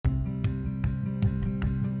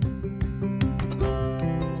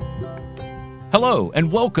Hello, and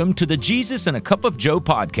welcome to the Jesus and a Cup of Joe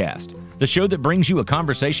podcast, the show that brings you a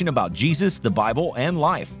conversation about Jesus, the Bible, and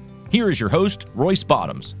life. Here is your host, Royce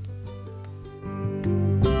Bottoms.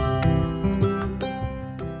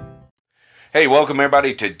 Hey, welcome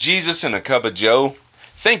everybody to Jesus and a Cup of Joe.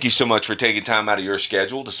 Thank you so much for taking time out of your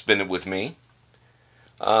schedule to spend it with me.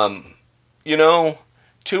 2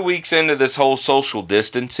 weeks into this whole social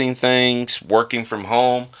distancing things, working from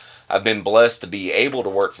home, I've been blessed to be able to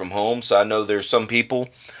work from home, so I know there's some people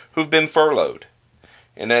who've been furloughed.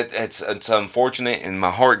 And it's unfortunate, and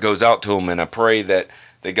my heart goes out to them, and I pray that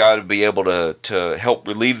God will be able to help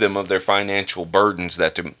relieve them of their financial burdens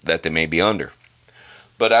that they may be under.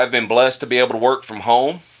 But I've been blessed to be able to work from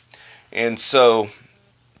home, and so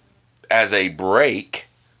as a break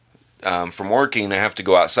from working, I have to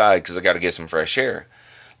go outside because I got to get some fresh air.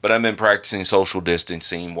 But I've been practicing social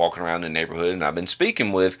distancing, walking around the neighborhood, and I've been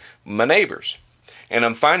speaking with my neighbors. And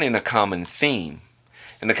I'm finding a common theme.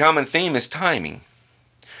 And the common theme is timing.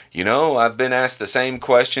 You know, I've been asked the same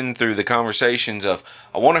question through the conversations of,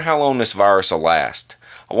 I wonder how long this virus will last.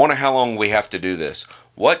 I wonder how long we have to do this.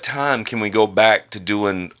 What time can we go back to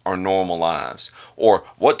doing our normal lives? Or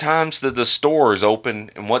what times do the stores open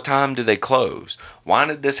and what time do they close? Why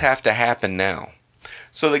did this have to happen now?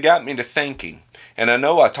 So they got me to thinking. And I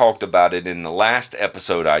know I talked about it in the last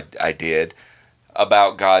episode I did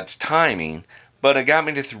about God's timing, but it got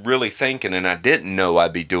me to really thinking, and I didn't know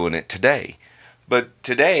I'd be doing it today. But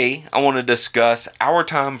today, I want to discuss our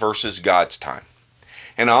time versus God's time.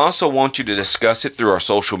 And I also want you to discuss it through our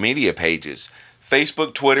social media pages,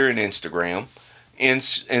 Facebook, Twitter, and Instagram, and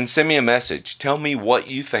send me a message. Tell me what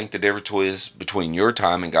you think the difference is between your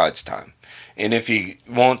time and God's time. And if you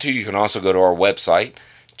want to, you can also go to our website,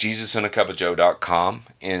 JesusandACupOfJoe.com,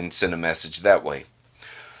 and send a message that way.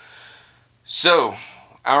 So,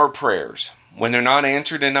 our prayers. When they're not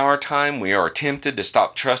answered in our time, we are tempted to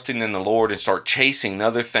stop trusting in the Lord and start chasing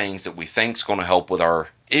other things that we think is going to help with our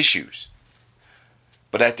issues.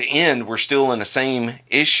 But at the end, we're still in the same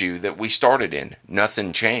issue that we started in.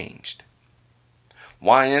 Nothing changed.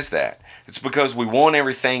 Why is that? It's because we want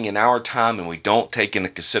everything in our time and we don't take into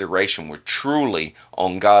consideration we're truly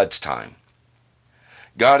on God's time.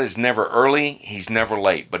 God is never early, He's never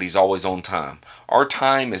late, but He's always on time. Our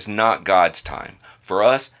time is not God's time. For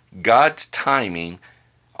us, God's timing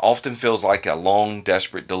often feels like a long,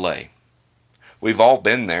 desperate delay. We've all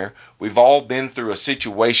been there. We've all been through a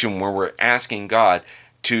situation where we're asking God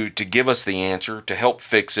to give us the answer, to help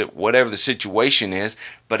fix it, whatever the situation is,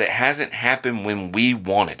 but it hasn't happened when we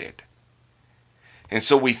wanted it. And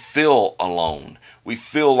so we feel alone. We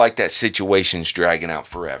feel like that situation's dragging out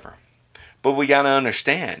forever. But we got to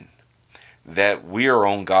understand that we are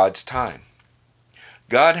on God's time.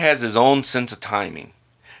 God has His own sense of timing.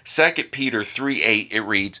 2 Peter 3:8, it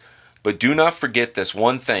reads, "But do not forget this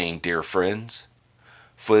one thing, dear friends.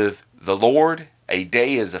 For the Lord, a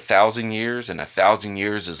day is 1,000 years, and 1,000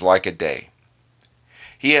 years is like a day."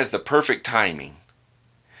 He has the perfect timing.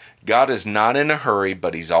 God is not in a hurry,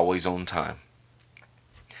 but He's always on time.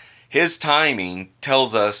 His timing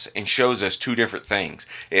tells us and shows us two different things.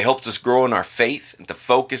 It helps us grow in our faith and to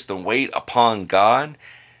focus and wait upon God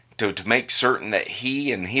to make certain that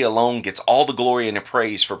He and He alone gets all the glory and the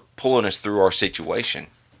praise for pulling us through our situation.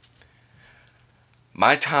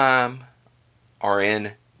 My time are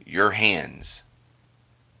in your hands.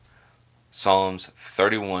 Psalms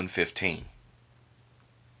 31:15.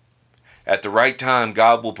 At the right time,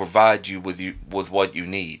 God will provide you with what you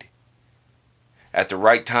need. At the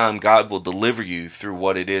right time, God will deliver you through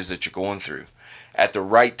what it is that you're going through. At the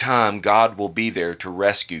right time, God will be there to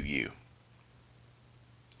rescue you.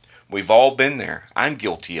 We've all been there. I'm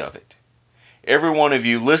guilty of it. Every one of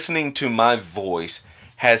you listening to my voice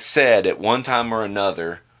has said at one time or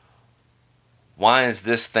another, why is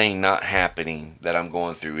this thing not happening that I'm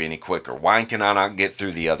going through any quicker? Why can I not get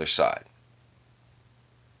through the other side?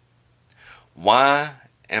 Why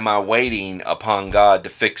am I waiting upon God to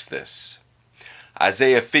fix this?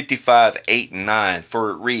 Isaiah 55:8-9,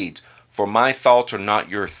 for it reads, "For my thoughts are not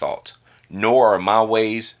your thoughts, nor are my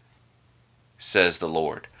ways, says the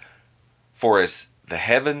Lord. For as the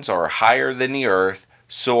heavens are higher than the earth,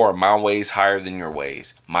 so are my ways higher than your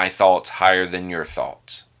ways, my thoughts higher than your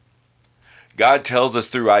thoughts." God tells us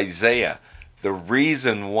through Isaiah, the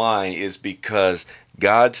reason why is because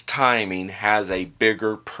God's timing has a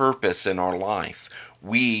bigger purpose in our life.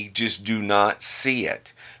 We just do not see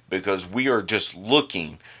it because we are just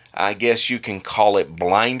looking, I guess you can call it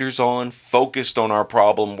blinders on, focused on our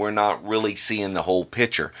problem. We're not really seeing the whole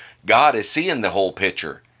picture. God is seeing the whole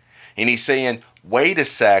picture. And He's saying, wait a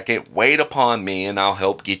second, wait upon me and I'll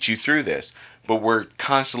help get you through this. But we're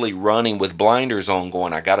constantly running with blinders on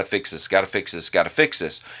going, I got to fix this, got to fix this, got to fix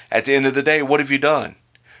this. At the end of the day, what have you done?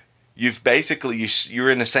 You've basically, you're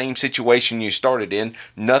in the same situation you started in.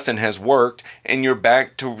 Nothing has worked, and you're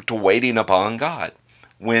back to waiting upon God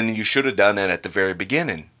when you should have done it at the very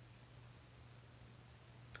beginning.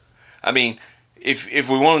 I mean, if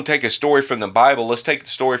we want to take a story from the Bible, let's take the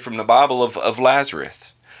story from the Bible of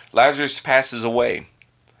Lazarus. Lazarus passes away,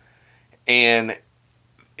 and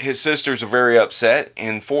his sisters are very upset,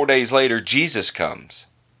 and 4 days later Jesus comes.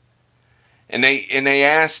 And they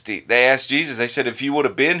asked Jesus, they said, if you would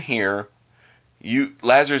have been here,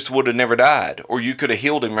 Lazarus would have never died, or you could have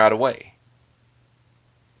healed him right away.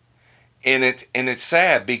 And it's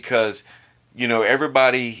sad because,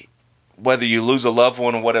 everybody, whether you lose a loved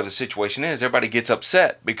one or whatever the situation is, everybody gets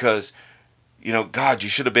upset because, God, you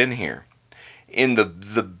should have been here. And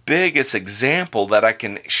the biggest example that I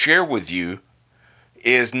can share with you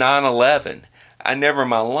is 9/11. I never in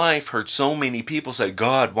my life heard so many people say,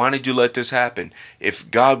 God, why did you let this happen? If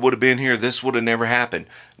God would have been here, this would have never happened.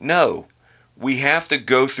 No, we have to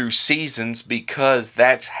go through seasons because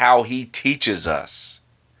that's how He teaches us.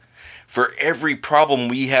 For every problem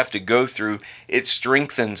we have to go through, it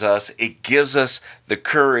strengthens us. It gives us the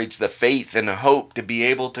courage, the faith, and the hope to be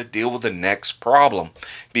able to deal with the next problem.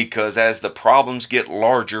 Because as the problems get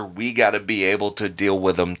larger, we got to be able to deal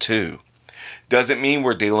with them too. Doesn't mean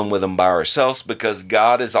we're dealing with them by ourselves, because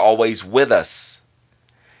God is always with us.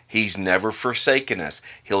 He's never forsaken us.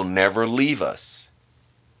 He'll never leave us.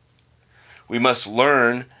 We must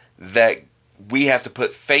learn that we have to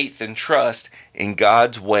put faith and trust in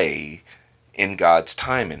God's way, in God's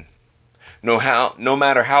timing. No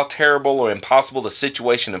matter how terrible or impossible the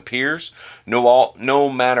situation appears, no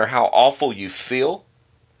matter how awful you feel,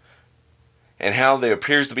 and how there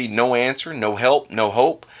appears to be no answer, no help, no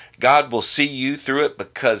hope, God will see you through it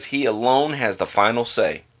because He alone has the final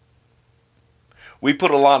say. We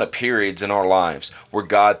put a lot of periods in our lives where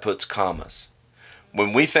God puts commas.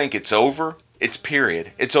 When we think it's over, it's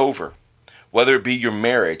period. It's over. Whether it be your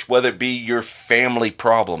marriage, whether it be your family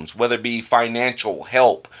problems, whether it be financial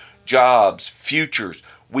help, jobs, futures,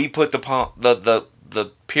 we put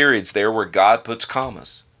the periods there where God puts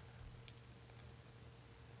commas.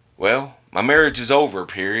 Well, my marriage is over,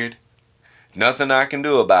 period. Nothing I can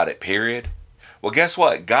do about it, period. Well, guess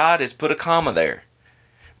what? God has put a comma there.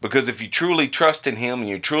 Because if you truly trust in Him and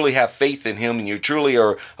you truly have faith in Him and you truly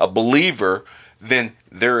are a believer, then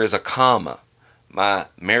there is a comma. My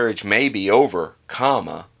marriage may be over,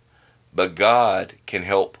 comma, but God can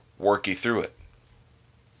help work you through it.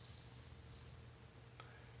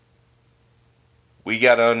 We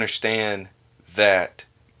got to understand that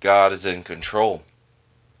God is in control.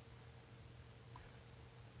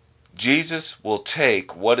 Jesus will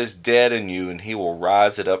take what is dead in you and He will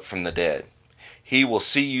rise it up from the dead. He will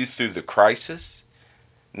see you through the crisis,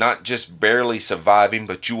 not just barely surviving,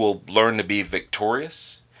 but you will learn to be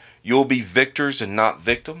victorious. You'll be victors and not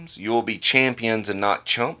victims. You'll be champions and not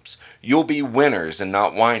chumps. You'll be winners and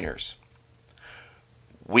not whiners.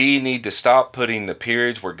 We need to stop putting the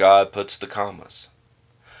periods where God puts the commas.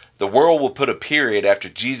 The world will put a period after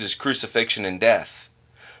Jesus' crucifixion and death,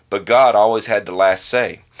 but God always had the last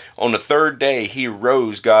say. On the third day, He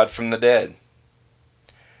rose God from the dead.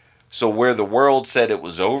 So where the world said it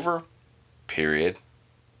was over, period,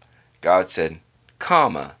 God said,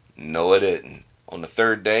 comma, no it didn't. On the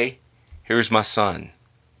third day, here's my Son.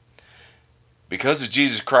 Because of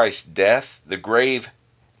Jesus Christ's death, the grave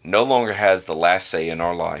no longer has the last say in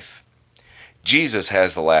our life. Jesus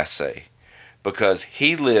has the last say. Because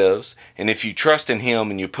He lives, and if you trust in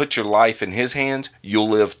Him and you put your life in His hands, you'll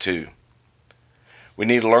live too. We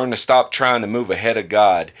need to learn to stop trying to move ahead of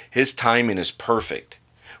God. His timing is perfect.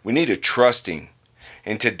 We need to trust Him.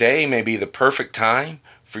 And today may be the perfect time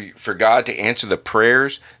for God to answer the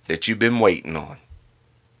prayers that you've been waiting on.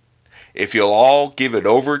 If you'll all give it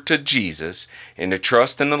over to Jesus and to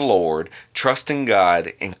trust in the Lord, trust in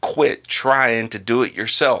God, and quit trying to do it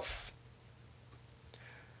yourself.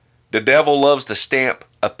 The devil loves to stamp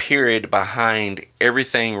a period behind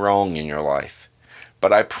everything wrong in your life.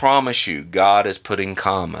 But I promise you, God is putting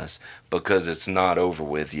commas because it's not over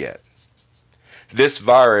with yet. This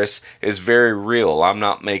virus is very real. I'm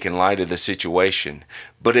not making light of the situation.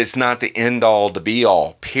 But it's not the end all to be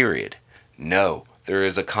all, period. No, there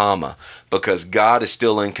is a comma because God is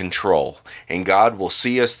still in control. And God will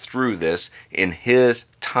see us through this in His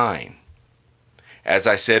time. As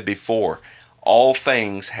I said before, all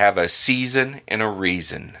things have a season and a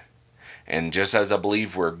reason. And just as I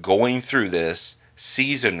believe we're going through this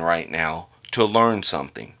season right now to learn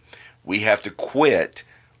something, we have to quit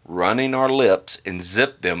running our lips and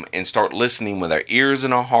zip them and start listening with our ears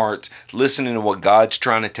and our hearts, listening to what God's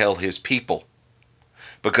trying to tell his people.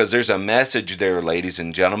 Because there's a message there, ladies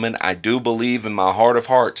and gentlemen. I do believe in my heart of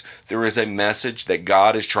hearts there is a message that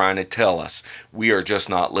God is trying to tell us. We are just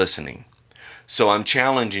not listening. So I'm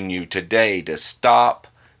challenging you today to stop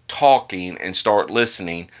talking and start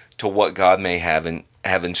listening to what God may have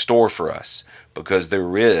in store for us, because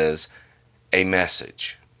there is a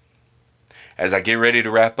message. As I get ready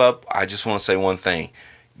to wrap up, I just want to say one thing.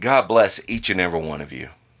 God bless each and every one of you.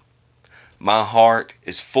 My heart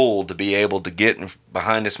is full to be able to get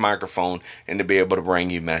behind this microphone and to be able to bring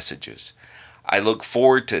you messages. I look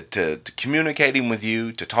forward to communicating with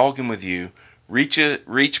you, to talking with you. Reach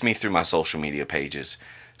me through my social media pages.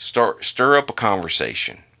 Stir up a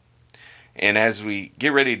conversation. And as we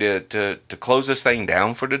get ready to close this thing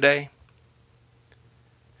down for today,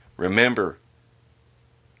 remember,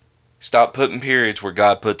 stop putting periods where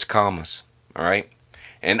God puts commas. All right?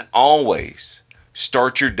 And always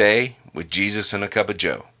start your day with Jesus and a cup of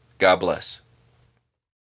Joe. God bless.